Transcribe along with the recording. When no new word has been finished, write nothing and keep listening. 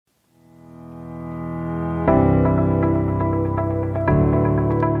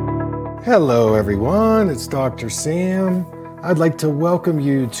Hello, everyone. It's Dr. Sam. I'd like to welcome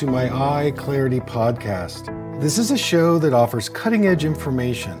you to my Eye Clarity podcast. This is a show that offers cutting edge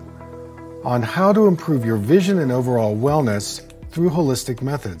information on how to improve your vision and overall wellness through holistic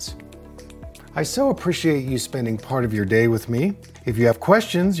methods. I so appreciate you spending part of your day with me. If you have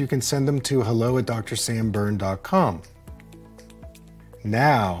questions, you can send them to hello@drsambyrne.com.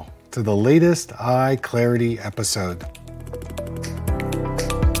 Now, to the latest Eye Clarity episode.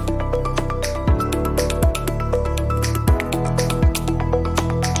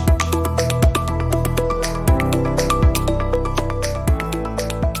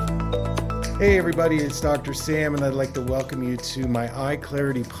 Hey everybody, it's Dr. Sam, and I'd like to welcome you to my Eye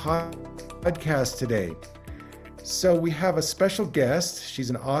Clarity podcast today. So we have a special guest.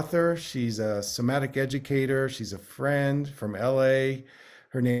 She's an author, she's a somatic educator, she's a friend from LA.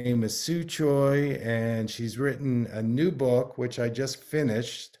 Her name is Sue Choi, and she's written a new book, which I just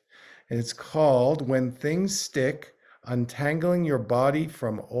finished. And it's called When Things Stick, Untangling Your Body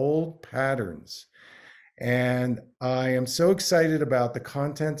from Old Patterns. And I am so excited about the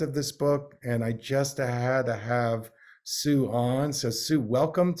content of this book, and I just had to have Sue on. So, Sue,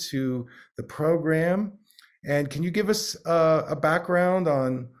 welcome to the program. And can you give us a background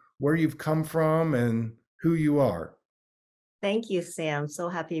on where you've come from and who you are? Thank you, Sam. So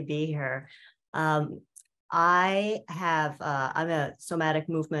happy to be here. Um, I'm a somatic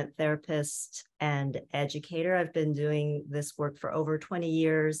movement therapist and educator. I've been doing this work for over 20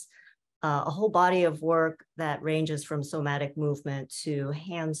 years, a whole body of work that ranges from somatic movement to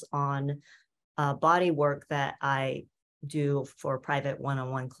hands-on body work that I do for private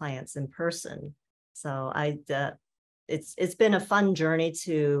one-on-one clients in person. So it's been a fun journey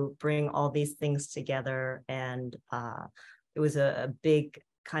to bring all these things together, and it was a big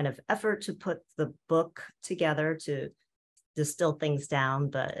kind of effort to put the book together to distill things down,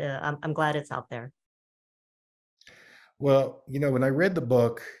 but I'm glad it's out there. Well, when I read the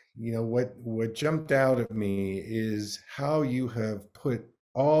book, what jumped out at me is how you have put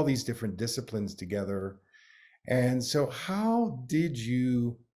all these different disciplines together. And so, how did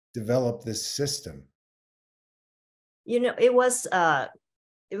you develop this system? You know, it was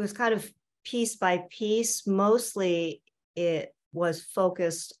kind of piece by piece. Mostly it was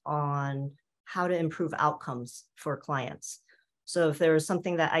focused on how to improve outcomes for clients. So if there was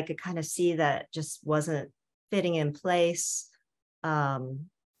something that I could kind of see that just wasn't fitting in place,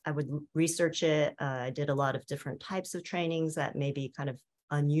 I would research it. I did a lot of different types of trainings that may be kind of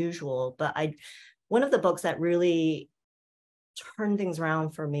unusual, but one of the books that really turned things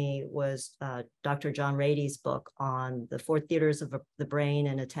around for me was Dr. John Ratey's book on the four theaters of the brain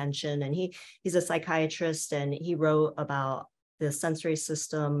and attention. And he's a psychiatrist, and he wrote about the sensory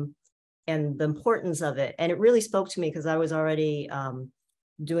system and the importance of it. And it really spoke to me because I was already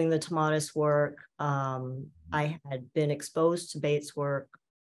doing the Tomatis work. I had been exposed to Bates' work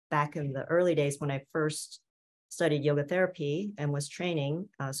back in the early days when I first studied yoga therapy and was training.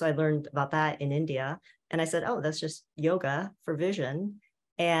 So I learned about that in India. And I said, oh, that's just yoga for vision.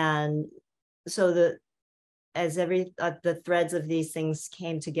 And so the threads of these things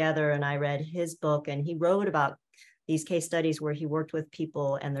came together, and I read his book, and he wrote about these case studies where he worked with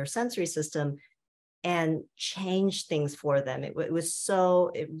people and their sensory system and changed things for them. It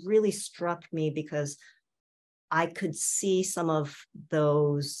really struck me because I could see some of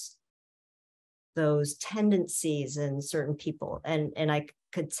those tendencies in certain people, and I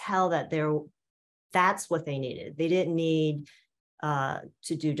could tell that that's what they needed. They didn't need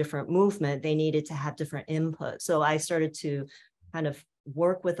to do different movement. They needed to have different input. So I started to kind of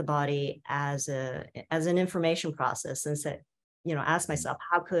work with the body as an information process, and said, ask myself,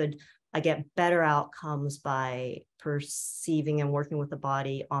 how could I get better outcomes by perceiving and working with the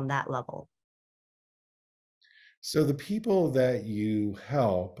body on that level? So, the people that you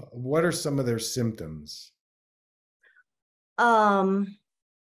help, what are some of their symptoms? Um,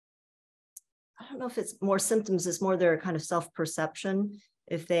 I don't know if it's more symptoms, it's more their kind of self-perception.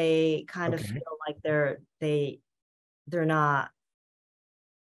 If they kind of Okay. feel like they're not,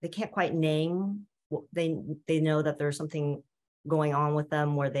 they can't quite name they know that there's something going on with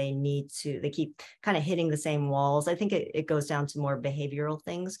them where they keep kind of hitting the same walls. I think it goes down to more behavioral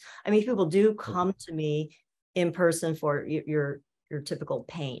things. I mean, people do come to me in person for your typical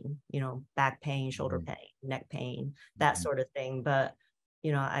pain, back pain, shoulder Mhm. pain, neck pain, that Mhm. sort of thing. But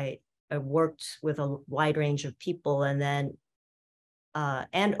I worked with a wide range of people, and then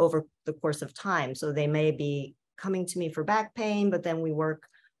and over the course of time. So they may be coming to me for back pain, but then we work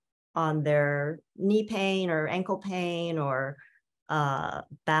on their knee pain or ankle pain or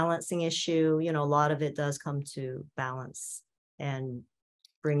balancing issue. A lot of it does come to balance and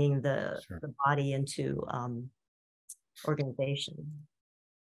bringing the Sure. body into organization.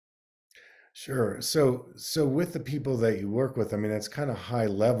 Sure. So with the people that you work with, I mean, that's kind of high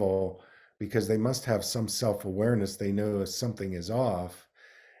level because they must have some self-awareness. They know if something is off.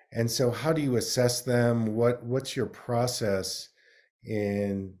 And so how do you assess them? What's your process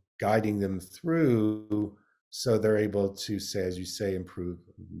in guiding them through so they're able to say, as you say, improve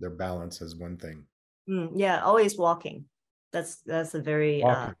their balance as one thing? Yeah, always walking. That's a very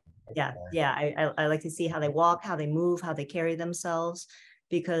Walking. yeah. I like to see how they walk, how they move, how they carry themselves,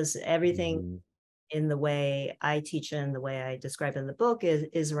 because everything Mhm. in the way I teach and the way I describe in the book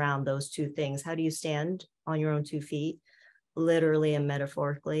is around those two things. How do you stand on your own 2 feet, literally and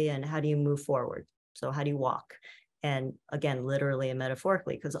metaphorically, and how do you move forward? So how do you walk? And again, literally and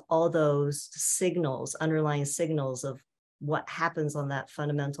metaphorically, because all those signals, underlying signals of what happens on that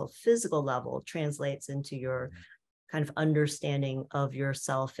fundamental physical level translates into your kind of understanding of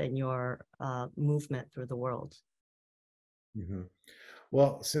yourself and your movement through the world. Mhm.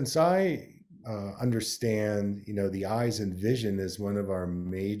 Well, since I understand, the eyes and vision is one of our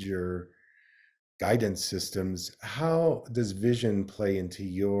major guidance systems, how does vision play into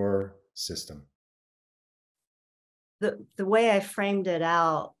your system? The way I framed it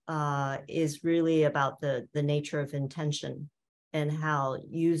out is really about the nature of intention and how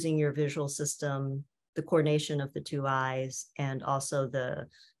using your visual system, the coordination of the two eyes, and also the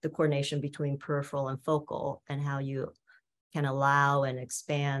coordination between peripheral and focal, and how you can allow and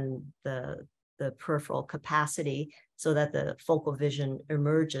expand the peripheral capacity so that the focal vision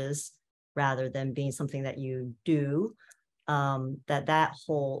emerges rather than being something that you do, that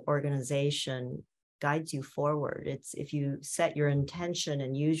whole organization guides you forward. It's if you set your intention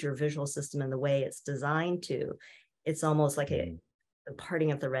and use your visual system in the way it's designed to, it's almost like Mhm. the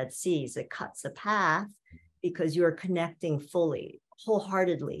parting of the Red Seas. It cuts a path because you're connecting fully,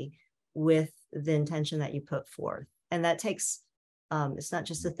 wholeheartedly with the intention that you put forth. And that takes, it's not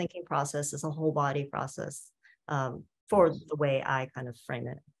just a thinking process, it's a whole body process, for Yes. the way I kind of frame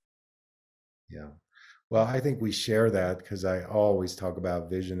it. Yeah. Well, I think we share that because I always talk about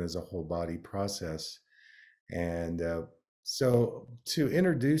vision as a whole body process. And so, to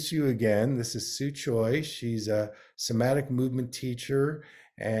introduce you again, this is Sue Choi. She's a somatic movement teacher,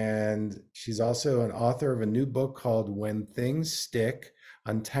 and she's also an author of a new book called When Things Stick: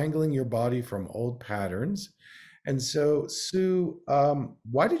 Untangling Your Body from Old Patterns. And so, Sue,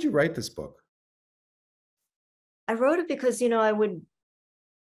 why did you write this book? I wrote it because,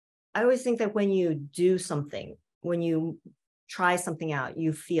 I always think that when you do something, when you try something out,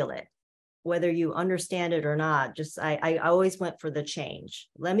 you feel it, whether you understand it or not. Just I always went for the change.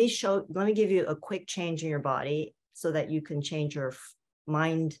 Let me give you a quick change in your body so that you can change your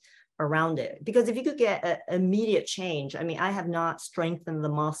mind around it. Because if you could get immediate change, I mean, I have not strengthened the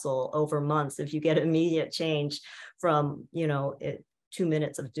muscle over months. If you get immediate change from, 2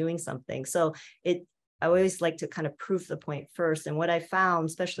 minutes of doing something. So it, I always like to kind of prove the point first. And what I found,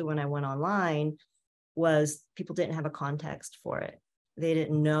 especially when I went online, was people didn't have a context for it. They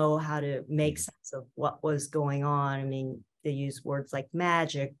didn't know how to make sense of what was going on. I mean, they use words like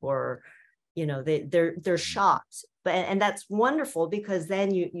magic, or they're shocked. But and that's wonderful because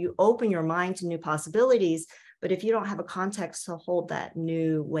then you open your mind to new possibilities. But if you don't have a context to hold that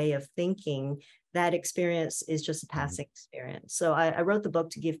new way of thinking, that experience is just a passing experience. So I wrote the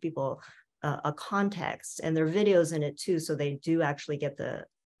book to give people a context, and there are videos in it too, so they do actually get the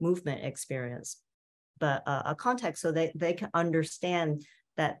movement experience, but a context so they can understand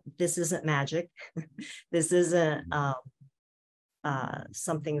that this isn't magic. This isn't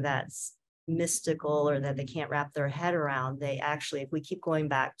something that's mystical or that they can't wrap their head around. They actually, if we keep going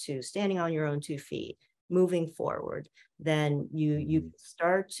back to standing on your own 2 feet, moving forward, then you Mhm.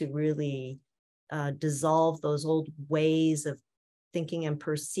 start to really dissolve those old ways of thinking and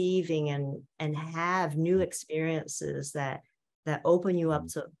perceiving, and have new experiences that open you up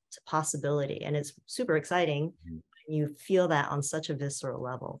to possibility. And it's super exciting. Mhm. You feel that on such a visceral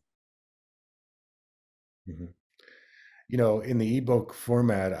level. Mhm. In the ebook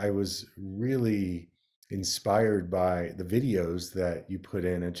format, I was really inspired by the videos that you put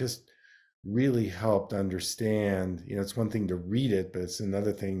in. It just really helped understand. It's one thing to read it, but it's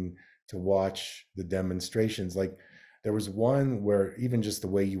another thing to watch the demonstrations. Like there was one where even just the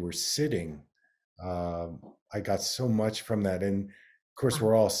way you were sitting, I got so much from that. And of course, Uh-huh.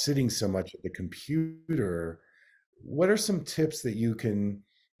 we're all sitting so much at the computer. What are some tips that you can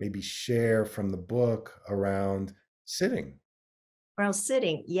maybe share from the book around sitting? While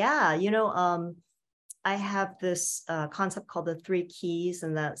sitting, yeah, I have this concept called the 3 keys,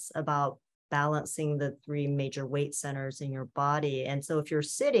 and that's about balancing the three major weight centers in your body. And so if you're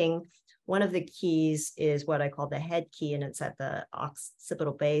sitting, one of the keys is what I call the head key, and it's at the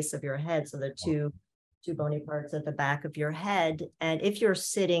occipital base of your head. So the two bony parts at the back of your head. And if you're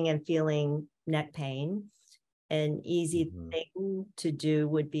sitting and feeling neck pain, an easy thing to do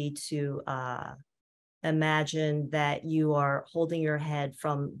would be to imagine that you are holding your head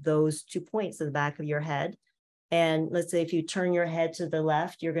from those 2 points in the back of your head. And let's say if you turn your head to the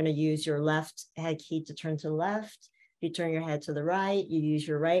left, you're going to use your left head key to turn to the left. If you turn your head to the right, you use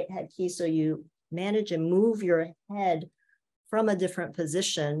your right head key. So you manage and move your head from a different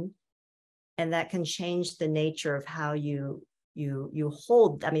position. And that can change the nature of how you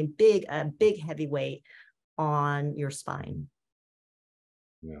hold, I mean, a big heavy weight on your spine.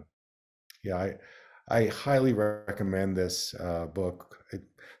 Yeah. Yeah. I highly recommend this book.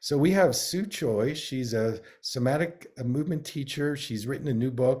 So we have Sue Choi. She's a somatic movement teacher. She's written a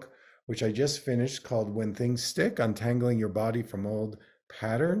new book, which I just finished, called When Things Stick, Untangling Your Body from Old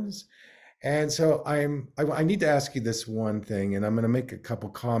Patterns. And so I need to ask you this one thing, and I'm going to make a couple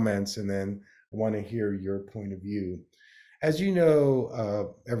comments, and then I want to hear your point of view. As you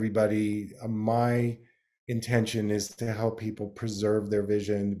know, everybody, my intention is to help people preserve their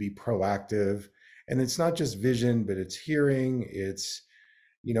vision, to be proactive. And it's not just vision, but it's hearing, it's,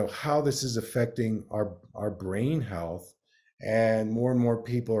 how this is affecting our brain health. And more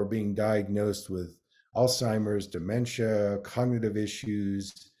people are being diagnosed with Alzheimer's, dementia, cognitive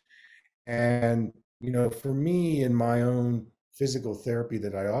issues. And, for me, in my own physical therapy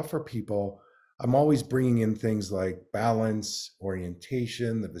that I offer people, I'm always bringing in things like balance,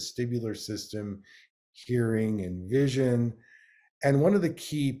 orientation, the vestibular system, hearing, and vision. And one of the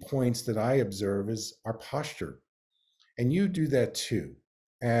key points that I observe is our posture. And you do that too.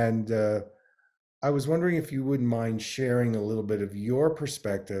 And I was wondering if you wouldn't mind sharing a little bit of your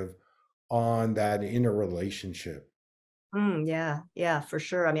perspective on that interrelationship. Yeah, for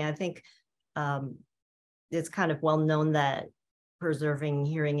sure. I mean, I think it's kind of well known that preserving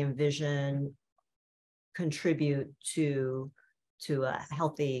hearing and vision contribute to a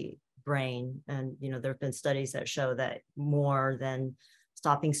healthy brain. And there have been studies that show that more than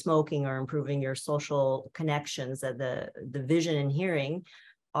stopping smoking or improving your social connections, that the vision and hearing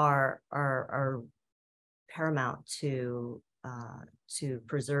are paramount to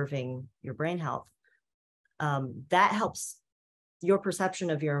preserving your brain health. That helps your perception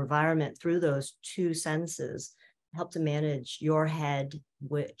of your environment through those two senses, help to manage your head,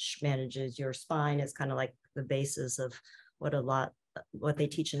 which manages your spine. It's kind of like the basis of what they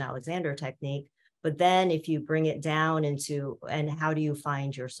teach in Alexander technique. But then if you bring it down into, and how do you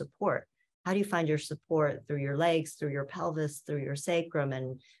find your support? How do you find your support? Through your legs, through your pelvis, through your sacrum.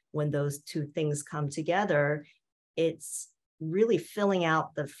 And when those two things come together, it's really filling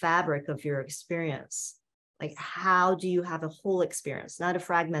out the fabric of your experience. Like, how do you have a whole experience, not a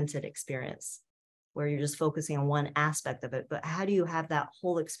fragmented experience where you're just focusing on one aspect of it, but how do you have that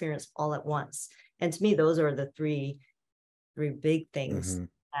whole experience all at once? And to me, those are the three big things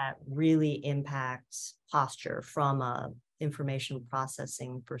that really impact posture from a information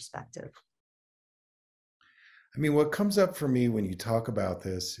processing perspective. I mean, what comes up for me when you talk about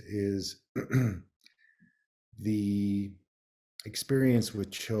this is the experience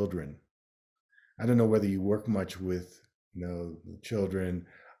with children. I don't know whether you work much with, children.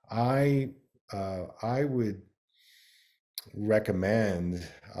 I would recommend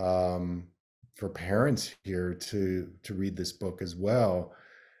for parents here to read this book as well.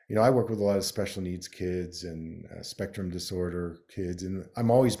 I work with a lot of special needs kids and spectrum disorder kids, and I'm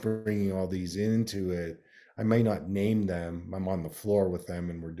always bringing all these into it. I may not name them. I'm on the floor with them,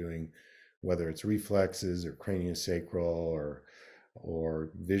 and we're doing, whether it's reflexes or craniosacral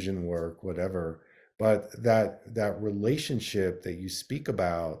or vision work, whatever. But that relationship that you speak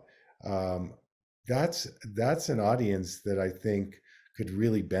about, that's an audience that I think could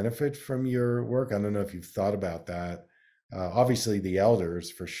really benefit from your work. I don't know if you've thought about that. Obviously, the elders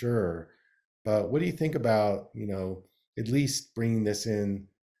for sure. But what do you think about, at least bringing this in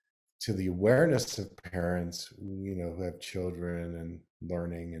to the awareness of parents, who have children and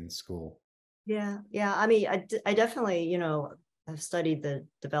learning in school? Yeah. I mean, I definitely, I've studied the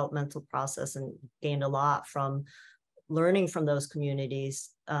developmental process and gained a lot from learning from those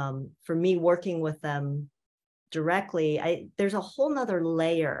communities. For me, working with them directly, there's a whole nother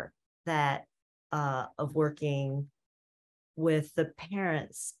layer that of working with the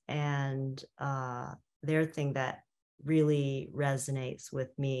parents and their thing that really resonates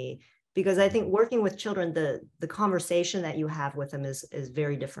with me, because I think working with children, the conversation that you have with them is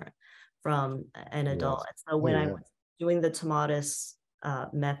very different from an adult. Yes. So Oh, when I yeah. was doing the Tomatis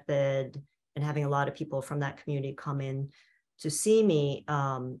method and having a lot of people from that community come in to see me,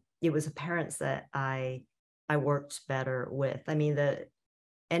 it was the parents that I worked better with. I mean,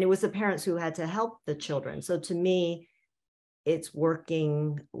 and it was the parents who had to help the children. So to me, it's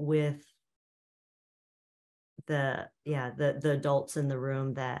working with the adults in the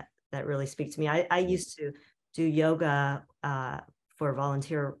room that really speak to me. I used to do yoga for a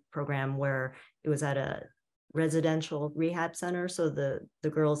volunteer program where it was at a residential rehab center. So the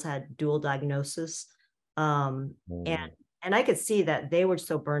girls had dual diagnosis. And I could see that they were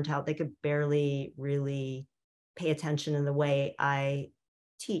so burnt out, they could barely really pay attention in the way I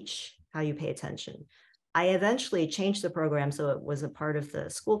teach how you pay attention. I eventually changed the program so it was a part of the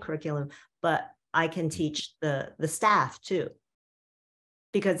school curriculum, but I can teach the staff too,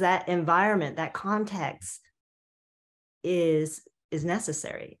 because that environment, that context is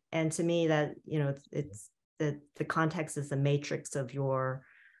necessary. And to me, that, you know, it's the context is the matrix of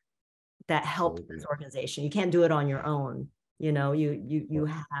that helps this organization. You can't do it on your own. You know, you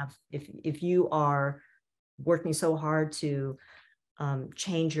have, if you are working so hard to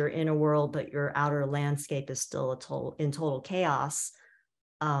change your inner world, but your outer landscape is still in total chaos,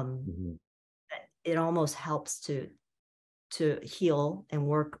 it almost helps to heal and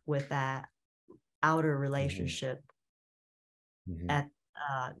work with that outer relationship at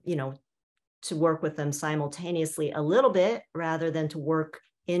you know, to work with them simultaneously a little bit rather than to work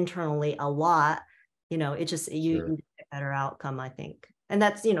internally a lot. You know, it just you get a better outcome, I think. And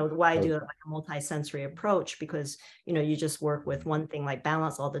that's, you know, why I do like a multi-sensory approach, because, you know, you just work with one thing like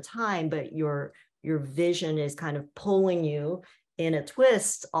balance all the time, but your vision is kind of pulling you in a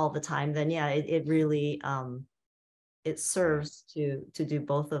twist all the time. Then yeah, it really it serves to do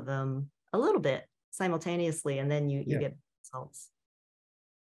both of them a little bit simultaneously, and then you get results.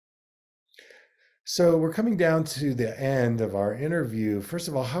 So we're coming down to the end of our interview. First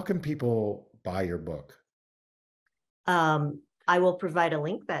of all, how can people buy your book? I will provide a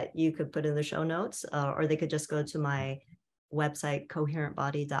link that you could put in the show notes, or they could just go to my website,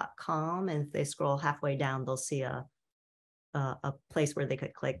 coherentbody.com, and if they scroll halfway down, they'll see a place where they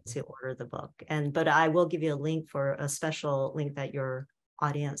could click to order the book. But I will give you a link for a special link that your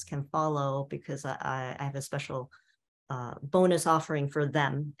audience can follow, because I have a special bonus offering for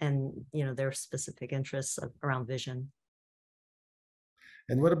them and, you know, their specific interests around vision.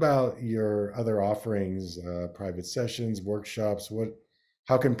 And what about your other offerings, private sessions, workshops?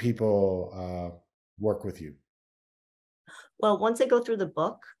 How can people work with you? Well, once they go through the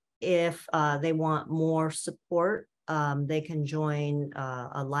book, if they want more support, they can join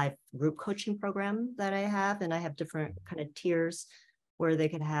a live group coaching program that I have. And I have different kind of tiers where they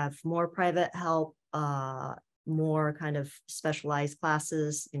could have more private help, more kind of specialized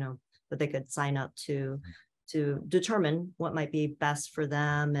classes, you know, that they could sign up to determine what might be best for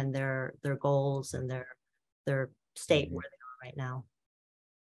them and their goals and their state where they are right now.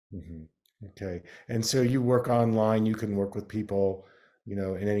 Okay. And so you work online, you can work with people, you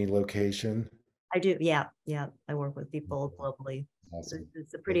know, in any location? I do. Yeah. I work with people globally. Awesome.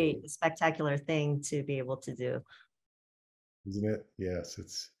 It's a pretty spectacular thing to be able to do. Isn't it? Yes,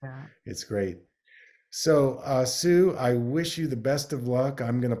 it's great. So, Sue, I wish you the best of luck.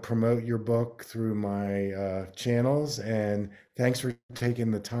 I'm going to promote your book through my channels, and thanks for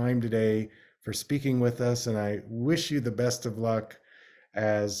taking the time today for speaking with us. And I wish you the best of luck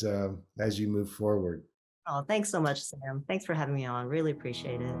as you move forward. Oh, thanks so much, Sam. Thanks for having me on. Really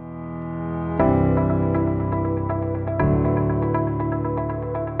appreciate it.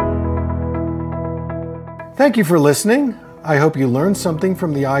 Thank you for listening. I hope you learned something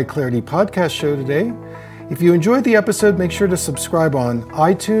from the Eye Clarity podcast show today. If you enjoyed the episode, make sure to subscribe on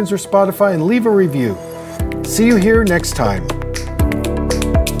iTunes or Spotify and leave a review. See you here next time.